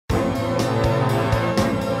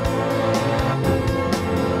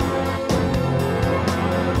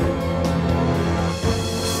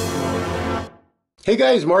Hey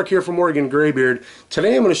guys, Mark here from Greybeard.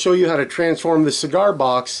 Today I'm going to show you how to transform the cigar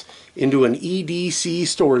box into an EDC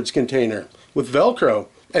storage container with Velcro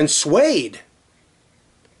and Suede.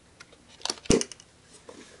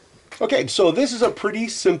 Okay, so this is a pretty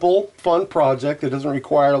simple, fun project that doesn't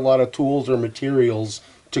require a lot of tools or materials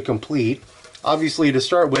to complete. Obviously, to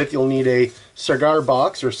start with, you'll need a cigar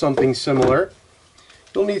box or something similar.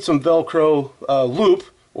 You'll need some Velcro loop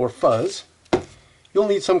or fuzz. You'll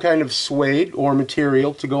need some kind of suede or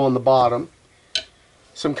material to go on the bottom,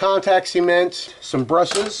 some contact cement, some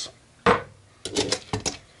brushes, a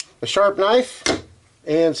sharp knife,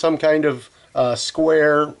 and some kind of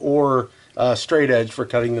square or straight edge for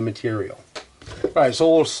cutting the material. Alright, so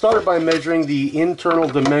we'll start by measuring the internal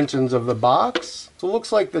dimensions of the box. So it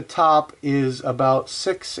looks like the top is about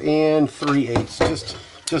 6 3/8,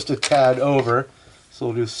 just a tad over. So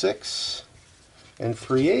we'll do 6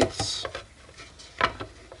 3/8.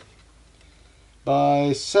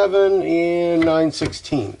 by 7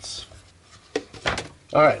 9/16.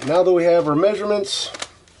 Alright, now that we have our measurements,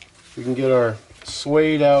 we can get our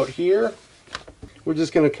suede out here. We're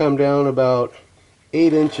just going to come down about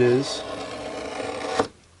 8 inches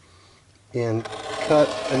and cut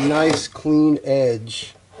a nice clean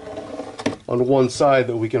edge on one side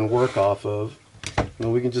that we can work off of.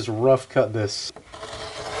 And we can just rough cut this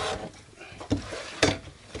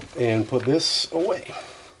and put this away.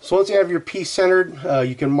 So once you have your piece centered,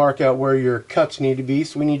 you can mark out where your cuts need to be.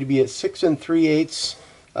 So we need to be at 6 3/8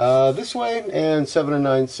 this way and 7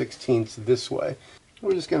 9/16 this way.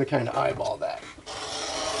 We're just going to kind of eyeball that.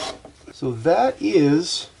 So that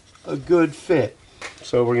is a good fit.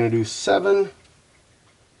 So we're going to do 7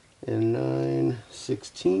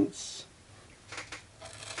 9/16.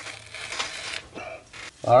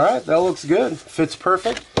 Alright, that looks good. Fits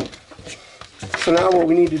perfect. So now what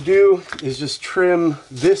we need to do is just trim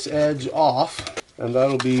this edge off, and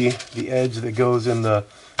that'll be the edge that goes in the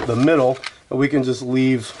middle. And we can just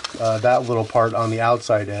leave that little part on the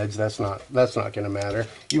outside edge. That's not going to matter.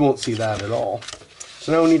 You won't see that at all.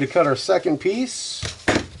 So now we need to cut our second piece.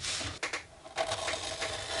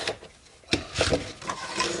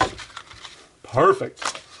 Perfect.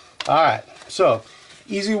 All right. So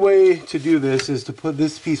easy way to do this is to put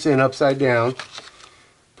this piece in upside down.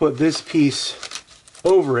 Put this piece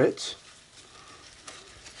over it.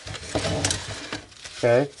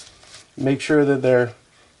 Okay, make sure that they're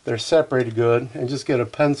separated good, and just get a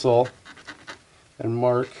pencil and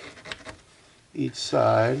mark each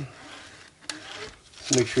side.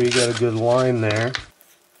 Make sure you got a good line there.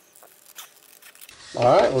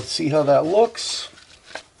 Alright, let's see how that looks.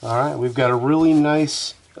 Alright, we've got a really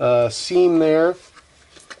nice seam there.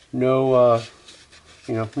 No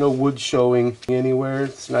no wood showing anywhere.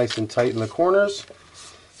 It's nice and tight in the corners.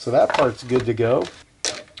 So that part's good to go.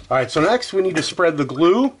 Alright, so next we need to spread the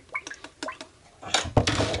glue.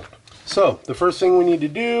 So the first thing we need to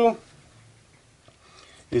do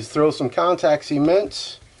is throw some contact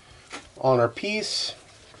cement on our piece.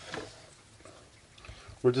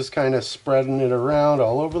 We're just kind of spreading it around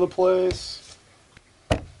all over the place.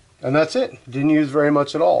 And that's it. Didn't use very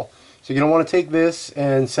much at all. So you're going to want to take this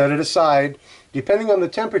and set it aside. Depending on the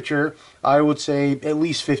temperature, I would say at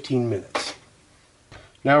least 15 minutes.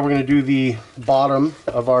 Now we're going to do the bottom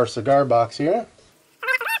of our cigar box here.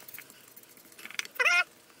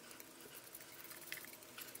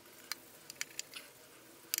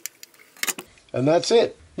 And that's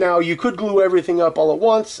it. Now you could glue everything up all at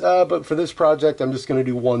once, but for this project I'm just going to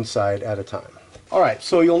do one side at a time. Alright,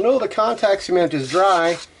 so you'll know the contact cement is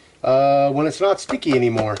dry when it's not sticky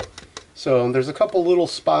anymore. So there's a couple little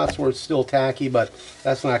spots where it's still tacky, but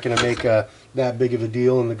that's not going to make that big of a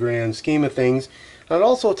deal in the grand scheme of things. And it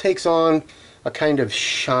also takes on a kind of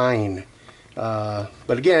shine, but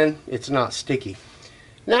again, it's not sticky.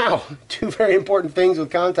 Now, two very important things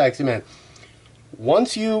with contact cement.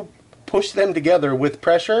 Once you push them together with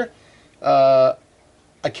pressure, I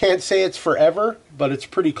can't say it's forever, but it's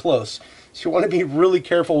pretty close. So you want to be really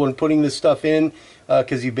careful when putting this stuff in,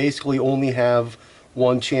 because you basically only have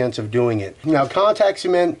one chance of doing it. Now, contact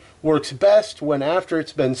cement works best when after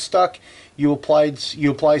it's been stuck, you apply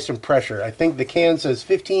some pressure. I think the can says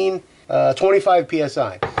 25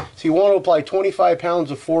 psi. So you want to apply 25 pounds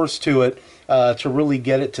of force to it to really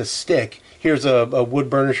get it to stick. Here's a wood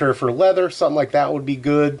burnisher for leather. Something like that would be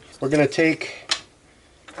good. We're going to take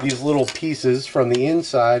these little pieces from the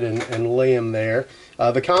inside and lay them there.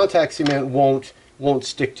 The contact cement won't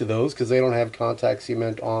stick to those because they don't have contact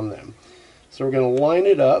cement on them. So we're going to line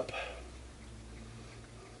it up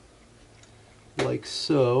like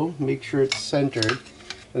so. Make sure it's centered.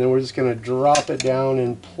 And then we're just going to drop it down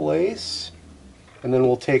in place. And then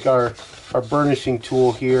we'll take our burnishing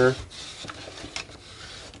tool here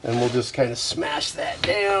and we'll just kind of smash that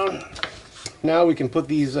down. Now we can put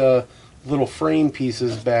these little frame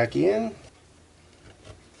pieces back in.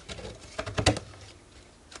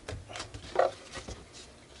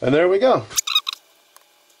 And there we go.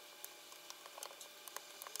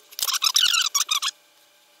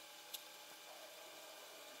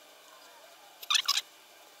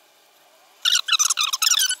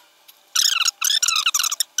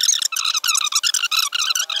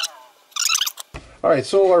 Alright,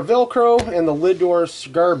 so our Velcro and the lid to our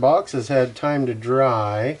cigar box has had time to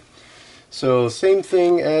dry. So same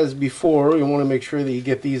thing as before, you want to make sure that you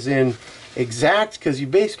get these in exact, because you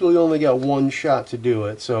basically only got one shot to do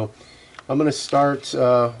it. So I'm going to start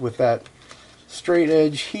with that straight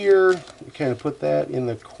edge here. We kind of put that in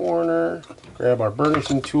the corner. Grab our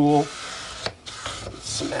burnishing tool,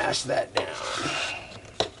 smash that down.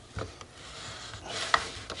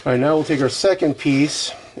 Alright, now we'll take our second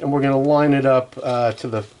piece and we're going to line it up to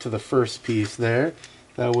the first piece there.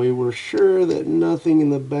 That way we're sure that nothing in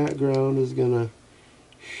the background is going to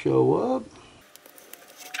show up.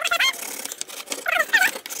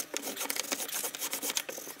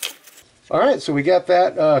 Alright, so we got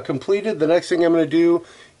that completed. The next thing I'm going to do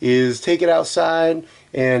is take it outside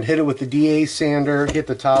and hit it with the DA sander, hit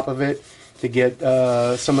the top of it to get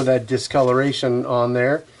some of that discoloration on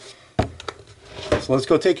there. So let's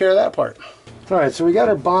go take care of that part. Alright, so we got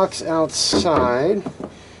our box outside.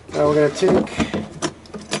 Now we're going to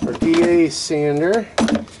take our DA sander,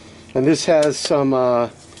 and this has some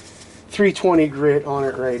 320 grit on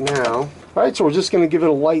it right now. Alright, so we're just going to give it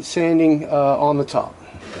a light sanding on the top.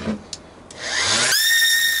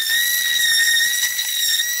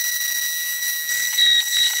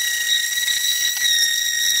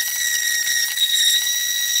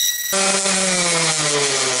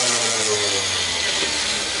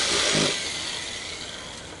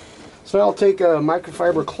 So I'll take a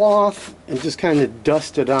microfiber cloth and just kind of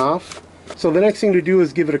dust it off. So the next thing to do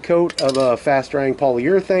is give it a coat of fast drying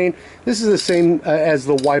polyurethane. This is the same as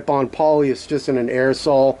the wipe on poly, it's just in an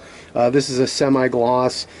aerosol. This is a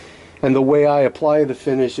semi-gloss. And the way I apply the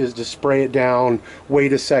finish is to spray it down,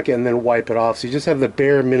 wait a second, and then wipe it off. So you just have the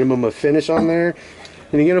bare minimum of finish on there.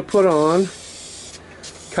 And you're going to put on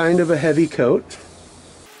kind of a heavy coat.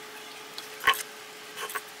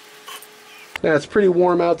 Now it's pretty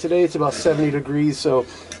warm out today, it's about 70 degrees, so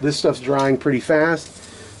this stuff's drying pretty fast.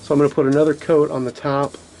 So I'm going to put another coat on the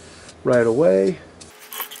top right away.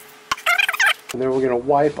 And then we're going to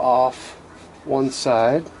wipe off one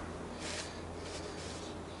side.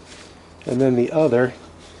 And then the other.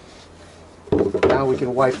 Now we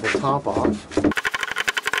can wipe the top off.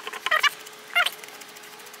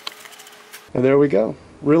 And there we go.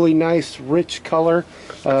 Really nice, rich color,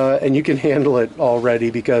 and you can handle it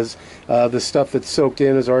already because the stuff that's soaked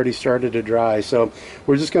in has already started to dry. So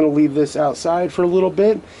we're just going to leave this outside for a little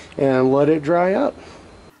bit and let it dry up.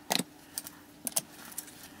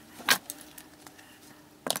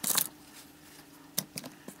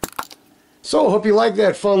 So I hope you like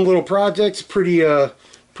that fun little project. It's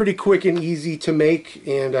pretty quick and easy to make,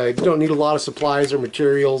 and I don't need a lot of supplies or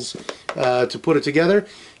materials to put it together.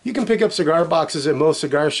 You can pick up cigar boxes at most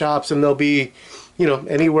cigar shops and they'll be, you know,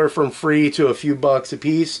 anywhere from free to a few bucks a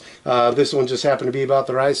piece. This one just happened to be about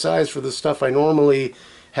the right size for the stuff I normally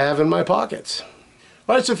have in my pockets.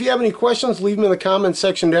 Alright, so if you have any questions, leave them in the comments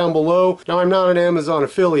section down below. Now, I'm not an Amazon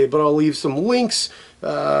affiliate, but I'll leave some links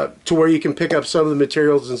to where you can pick up some of the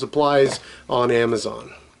materials and supplies on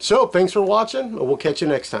Amazon. So, thanks for watching, and we'll catch you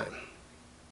next time.